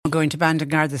Going to Bandon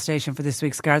Garda station for this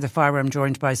week's Garda Fire. I'm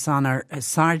joined by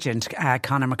Sergeant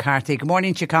Conor McCarthy. Good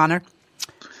morning to you, Conor.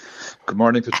 Good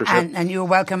morning, Patricia. And you're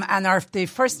welcome. And the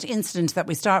first incident that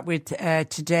we start with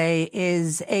today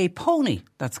is a pony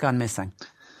that's gone missing.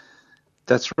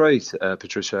 That's right,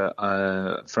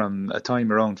 Patricia. From a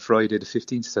time around Friday the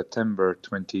 15th September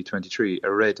 2023,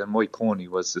 a red and white pony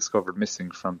was discovered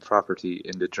missing from property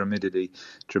in the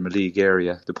Dromaleague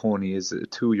area. The pony is a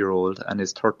 2-year-old and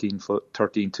is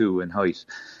 13.2 in height.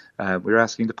 We're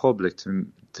asking the public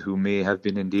who may have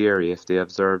been in the area if they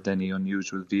observed any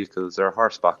unusual vehicles or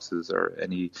horse boxes or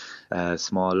any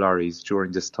small lorries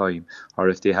during this time, or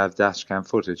if they have dashcam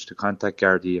footage, to contact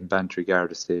Garda and Bantry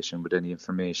Garda station with any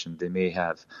information they may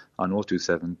have on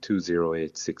 027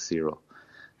 208 60.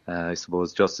 I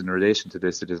suppose just in relation to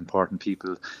this, it is important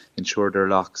people ensure their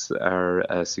locks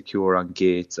are secure on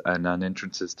gates and on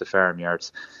entrances to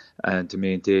farmyards, and to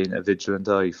maintain a vigilant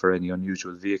eye for any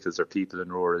unusual vehicles or people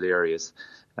in rural areas.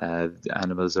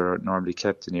 Animals are normally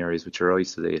kept in areas which are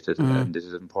isolated, and it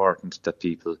is important that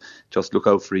people just look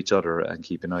out for each other and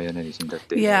keep an eye on anything that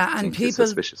they think is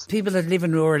suspicious. People that live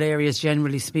in rural areas,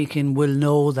 generally speaking, will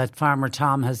know that Farmer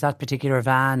Tom has that particular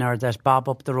van, or that Bob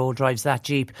up the road drives that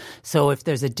Jeep. So if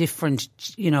there's a different,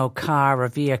 car or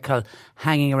vehicle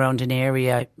hanging around an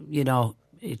area,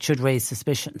 it should raise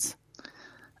suspicions.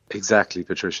 Exactly,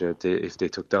 Patricia. If they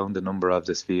took down the number of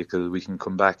this vehicle, we can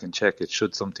come back and check it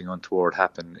should something untoward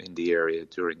happen in the area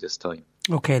during this time.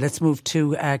 OK, let's move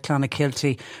to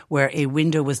Clonakilty, where a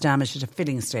window was damaged at a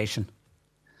filling station.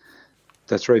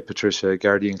 That's right, Patricia.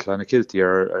 Garda in Clonakilty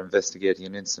are investigating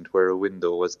an incident where a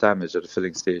window was damaged at a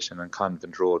filling station on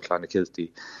Convent Road,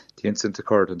 Clonakilty. The incident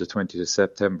occurred on the 20th of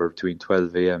September between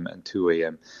 12 a.m. and 2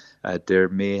 a.m. There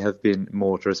may have been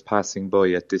motorists passing by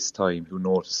at this time who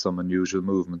noticed some unusual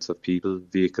movements of people,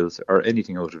 vehicles or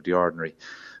anything out of the ordinary.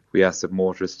 We ask that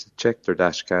motorists to check their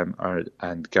dashcam,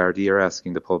 and Gardaí are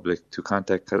asking the public to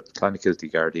contact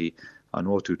Clonakilty Gardaí on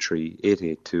 023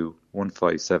 882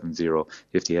 1570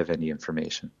 if they have any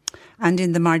information. And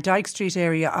in the Mardyke Street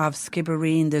area of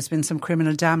Skibbereen, there's been some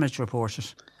criminal damage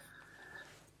reported.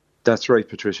 That's right,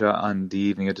 Patricia. On the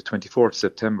evening of the 24th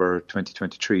September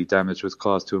 2023, damage was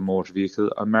caused to a motor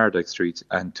vehicle on Mardyke Street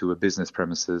and to a business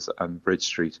premises on Bridge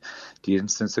Street. The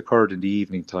incident occurred in the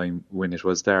evening time when it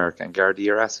was dark, and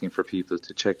Gardaí are asking for people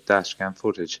to check dashcam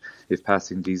footage if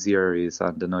passing these areas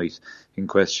on the night in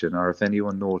question, or if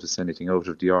anyone noticed anything out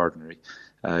of the ordinary.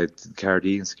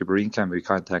 Gardaí in Skibbereen can be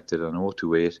contacted on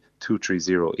 028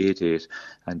 230 88,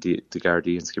 and the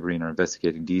Gardaí in Skibbereen are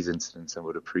investigating these incidents and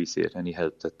would appreciate any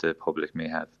help that the public may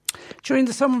have. During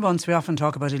the summer months, we often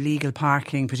talk about illegal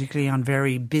parking, particularly on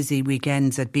very busy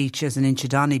weekends at beaches, and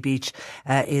Inchydoney Beach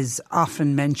is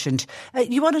often mentioned.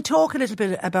 You want to talk a little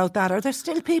bit about that? Are there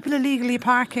still people illegally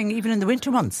parking even in the winter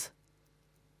months?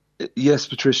 Yes,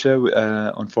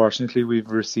 Patricia. Unfortunately, we've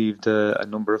received a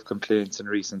number of complaints in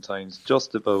recent times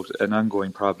just about an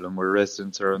ongoing problem where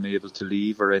residents are unable to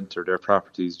leave or enter their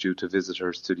properties due to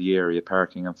visitors to the area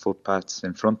parking on footpaths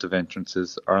in front of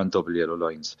entrances or on double yellow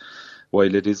lines.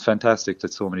 While it is fantastic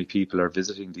that so many people are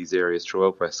visiting these areas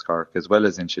throughout West Cork as well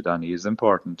as Inchydoney, it is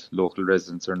important local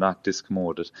residents are not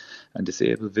discommoded, and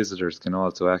disabled visitors can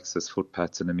also access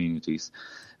footpaths and amenities.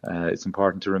 It's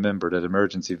important to remember that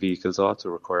emergency vehicles also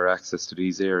require access to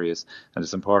these areas, and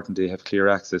it's important they have clear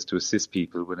access to assist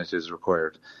people when it is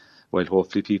required. While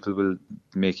hopefully people will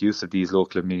make use of these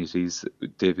local amenities,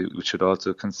 they should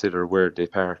also consider where they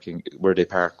park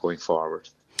going forward.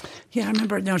 Yeah, I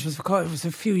remember, it was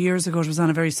a few years ago. It was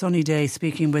on a very sunny day,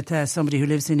 speaking with somebody who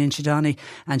lives in Inchydoney,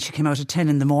 and she came out at 10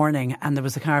 in the morning and there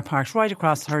was a car parked right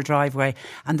across her driveway,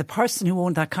 and the person who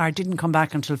owned that car didn't come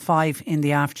back until 5 in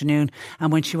the afternoon.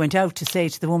 And when she went out to say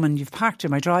to the woman, "You've parked in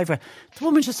my driveway," the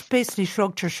woman just basically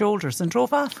shrugged her shoulders and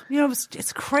drove off.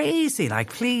 It's crazy.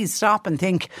 Like, please stop and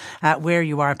think where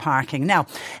you are parking. Now,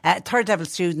 third level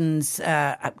students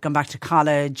gone back to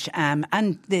college,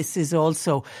 and this is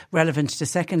also relevant to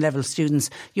second level students.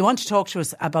 You want to talk to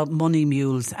us about money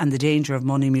mules and the danger of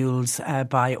money mules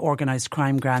by organised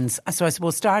crime gangs. So I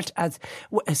suppose start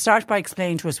by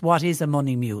explaining to us, what is a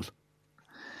money mule?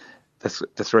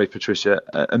 That's right, Patricia.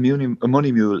 A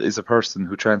money mule is a person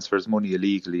who transfers money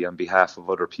illegally on behalf of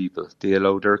other people. They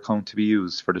allow their account to be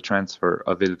used for the transfer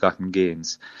of ill-gotten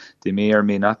gains. They may or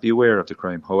may not be aware of the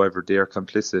crime. However, they are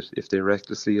complicit if they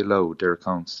recklessly allow their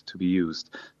accounts to be used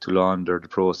to launder the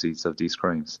proceeds of these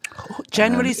crimes.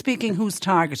 Generally speaking, who's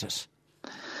targeted?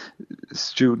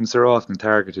 Students are often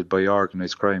targeted by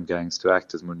organised crime gangs to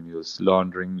act as money mules.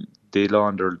 They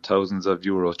launder thousands of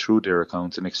euro through their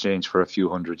accounts in exchange for a few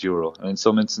 €100. And in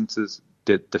some instances,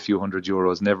 the few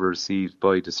 €100 never received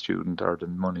by the student or the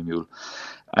money mule.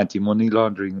 Anti-money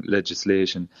laundering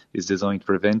legislation is designed to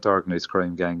prevent organised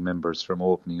crime gang members from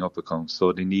opening up accounts,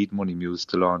 so they need money mules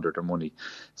to launder their money.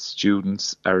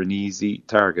 Students are an easy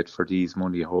target for these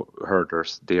money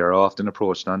herders. They are often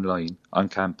approached online, on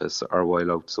campus, or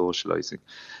while out socialising.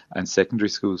 And secondary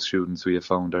school students, we have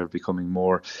found, are becoming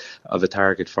more of a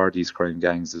target for these crime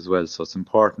gangs as well. So it's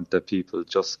important that people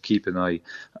just keep an eye.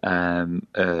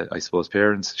 I suppose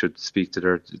parents should speak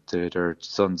to their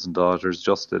sons and daughters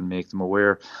just to make them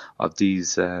aware of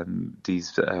these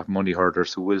money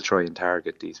herders who will try and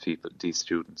target these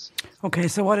students. Okay,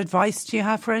 so what advice do you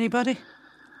have for anybody?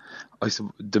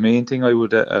 The main thing I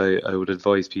would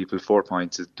advise people, 4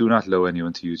 points, is do not allow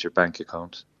anyone to use your bank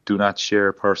account. Do not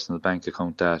share personal bank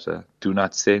account data. Do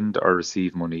not send or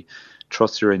receive money.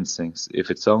 Trust your instincts.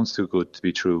 If it sounds too good to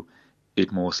be true,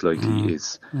 it most likely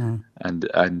is.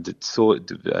 And so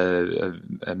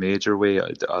a major way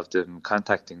of them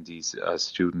contacting these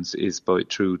students is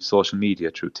through social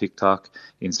media, through TikTok,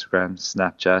 Instagram,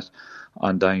 Snapchat,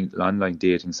 online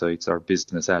dating sites, or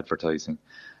business advertising.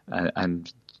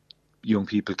 And young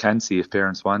people can see, if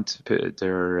parents want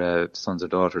their sons or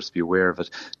daughters to be aware of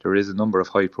it, there is a number of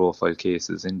high-profile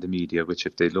cases in the media which,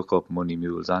 if they look up money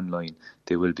mules online,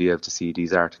 they will be able to see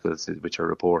these articles which are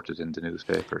reported in the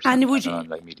newspapers and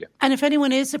online media. And if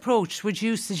anyone is approached, would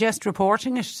you suggest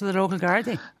reporting it to the local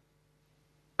Garda?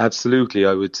 Absolutely.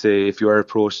 I would say if you are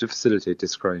approached to facilitate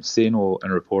this crime, say no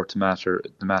and report the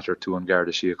matter to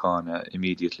Garda Síochána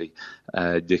immediately.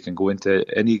 They can go into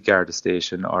any Garda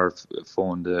station or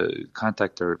phone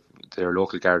contact their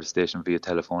local Garda station via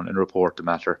telephone and report the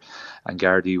matter. And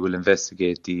Garda will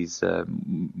investigate these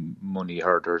money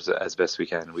herders as best we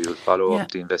can. We will follow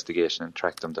up the investigation and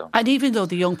track them down. And even though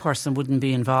the young person wouldn't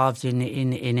be involved in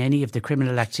any of the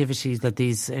criminal activities that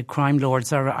these crime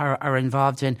lords are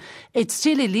involved in, it's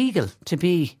still illegal to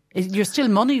be. You're still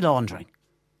money laundering.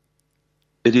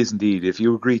 It is indeed. If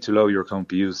you agree to allow your account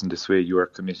to be used in this way, you are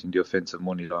committing the offence of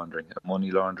money laundering. Money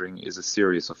laundering is a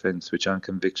serious offence which on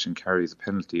conviction carries a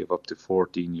penalty of up to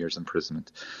 14 years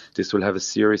imprisonment. This will have a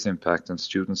serious impact on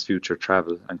students' future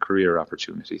travel and career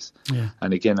opportunities. Yeah.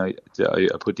 And again, I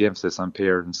put the emphasis on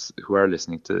parents who are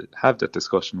listening to have that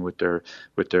discussion with their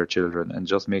children and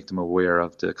just make them aware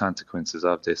of the consequences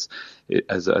of this.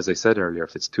 As I said earlier,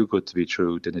 if it's too good to be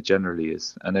true, then it generally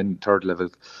is. And then third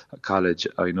level college,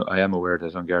 I am aware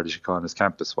that on Garda Síochána's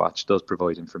Campus Watch does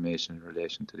provide information in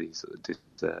relation to this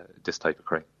type of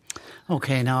crime.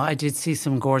 Okay, now I did see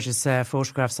some gorgeous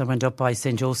photographs that went up by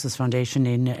St Joseph's Foundation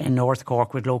in North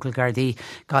Cork, with local Gardaí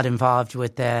got involved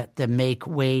with the Make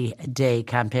Way Day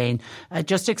campaign.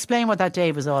 Just explain what that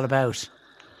day was all about.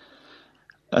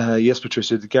 Yes,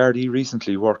 Patricia. The Gardaí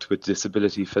recently worked with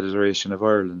Disability Federation of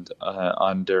Ireland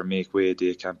on their Make Way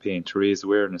Day campaign to raise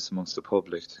awareness amongst the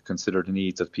public to consider the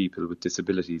needs of people with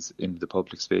disabilities in the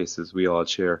public spaces we all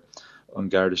share.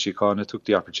 Garda Síochána took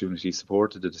the opportunity to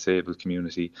support the disabled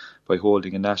community by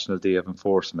holding a National Day of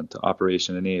Enforcement,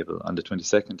 Operation Enable, on the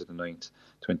 22nd of the 9th,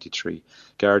 2023.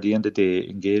 Gardaí on the day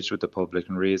engaged with the public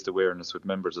and raised awareness with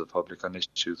members of the public on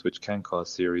issues which can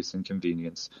cause serious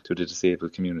inconvenience to the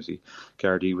disabled community.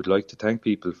 Gardaí would like to thank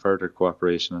people for their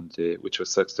cooperation on the day, which was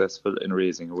successful in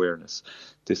raising awareness.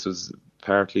 This was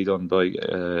partly done by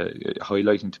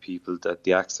highlighting to people that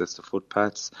the access to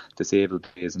footpaths, disabled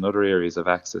ways and other areas of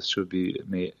access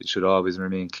should always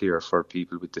remain clear for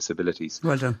people with disabilities.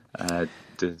 Well done.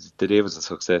 The day was a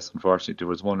success. Unfortunately,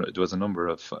 there was a number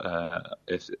of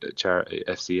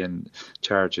FCN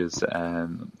charges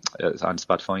on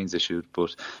spot fines issued,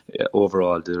 but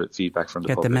overall the feedback from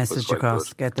the public was quite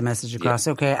good. Get the message across.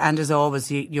 Yeah. Okay, and as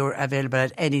always, you're available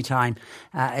at any time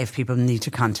if people need to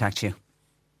contact you.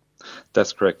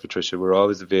 That's correct, Patricia. We're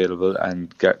always available, and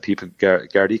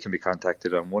Gardaí can be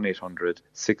contacted on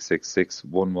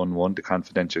 1-800-666-111, the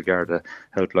confidential Garda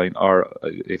helpline, or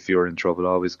if you're in trouble,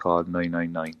 always call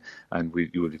 999, and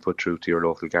you will be put through to your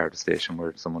local Garda station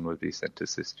where someone will be sent to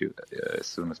assist you as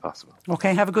soon as possible.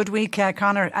 Okay, have a good week,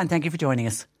 Conor, and thank you for joining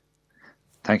us.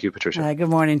 Thank you, Patricia. Good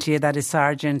morning to you. That is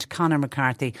Sergeant Conor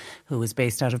McCarthy, who is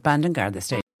based out of Bandon Garda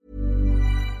Station.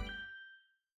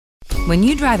 When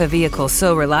you drive a vehicle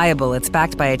so reliable it's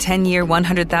backed by a 10-year,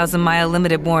 100,000-mile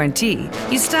limited warranty,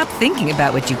 you stop thinking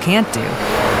about what you can't do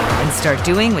and start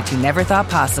doing what you never thought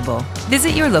possible.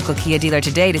 Visit your local Kia dealer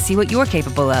today to see what you're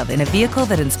capable of in a vehicle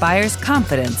that inspires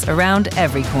confidence around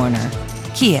every corner.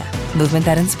 Kia, movement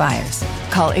that inspires.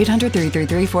 Call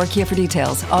 800-333-4KIA for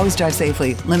details. Always drive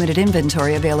safely. Limited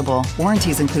inventory available.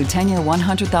 Warranties include 10-year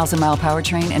 100,000-mile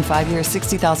powertrain and 5-year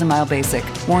 60,000-mile basic.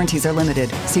 Warranties are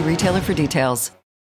limited. See retailer for details.